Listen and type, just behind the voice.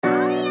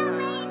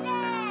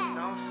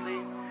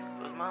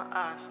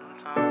eyes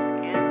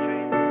sometimes, can't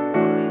dream.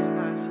 All these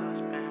nights I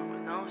spend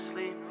with no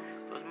sleep.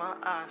 Close my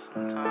eyes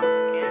sometimes,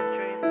 can't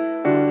dream.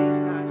 All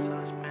these nights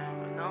I spend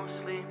with no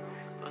sleep.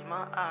 Close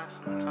my eyes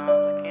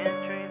sometimes, can't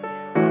dream.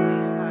 All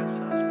these nights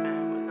I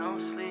spend with no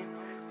sleep.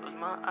 Close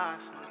my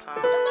eyes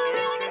sometimes,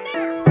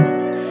 can't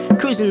dream.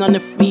 Cruising on the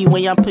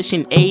freeway, I'm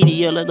pushing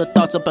 80. All of the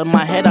thoughts up in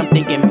my head, I'm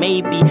thinking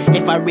maybe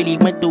if I really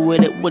went through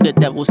it, would the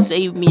devil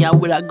save me? How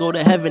would I go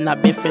to heaven?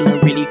 I've been feeling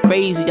really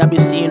crazy. I've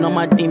been seeing all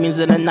my demons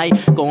in the night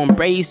going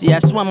crazy. I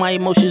swear my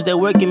emotions, they're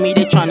working me,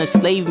 they're trying to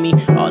slave me.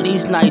 All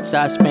these nights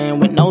I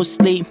spend with no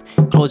sleep.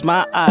 Close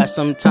my eyes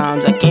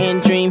sometimes, I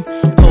can't dream.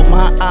 Hold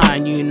my eye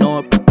and you know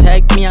it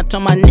protect me. I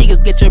told my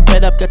niggas, get your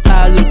bread up, got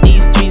ties with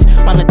these trees.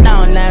 Run it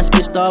down, last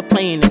bitch, start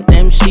playing in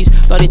them sheets.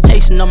 Started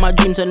chasing all my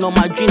dreams, and all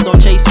my dreams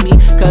don't chase me.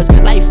 Cause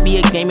life be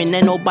a game and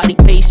then nobody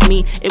paced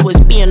me. It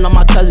was me and all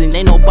my cousins,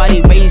 ain't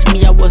nobody raised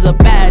me. I was a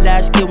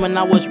badass kid when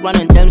I was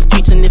running them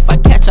streets. And if I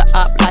catch a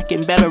op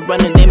lacking, better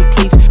running them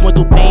cleats. Went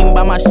through pain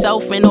by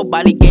myself and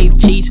nobody gave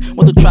cheese.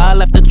 Went through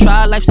trial after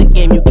trial, life's a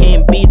game you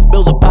can't beat.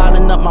 Bills are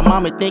piling up, my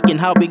mama thinking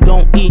how we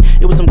gon' eat.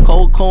 It was some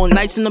cold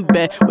nights in the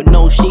bed with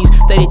no sheets.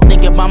 Steady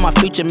thinking about my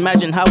future,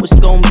 imagine how it's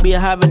gon' be. I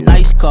have a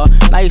nice car,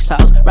 nice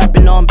house,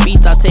 rapping on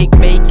beats. I take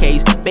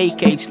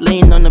vacates,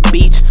 laying on the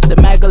beach. The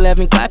Mag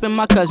 11 clapping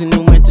my cousin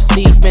who went to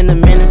sea. It's been a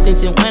minute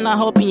since it went, I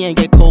hope he ain't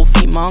get cold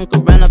feet. My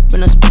uncle ran up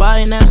in a spy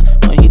and ass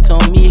when he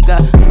told me he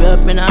got filled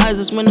up in the eyes.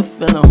 That's when the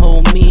feeling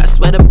hold me. I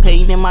swear the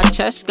pain in my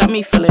chest got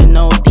me feeling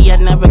OD. I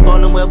never go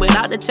nowhere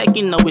without the tech,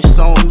 you know it's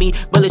on me.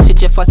 Bullets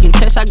hit your fucking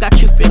chest, I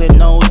got you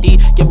feeling OD.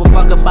 Give a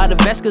fuck about the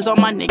vest, cause all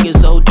my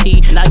niggas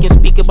OT. And I can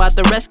speak about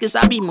the rest, cause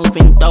I be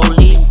moving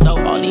dolly.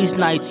 All these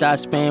nights I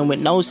spend with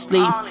no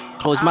sleep.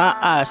 Close my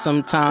eyes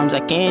sometimes,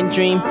 I can't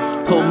dream.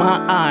 Hold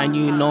my eye and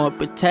you know it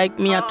protect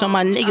me. I told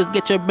my niggas,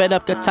 get your bread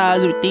up, got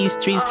ties with these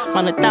trees.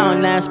 Run it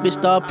down, ass bitch,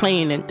 start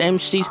playing in them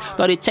sheets.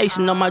 Started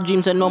chasing all my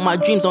dreams and all my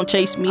dreams don't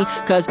chase me.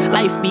 Cause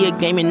life be a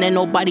game and then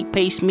nobody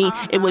pace me.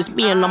 It was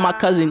me and all my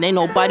cousins, ain't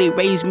nobody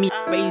raised me.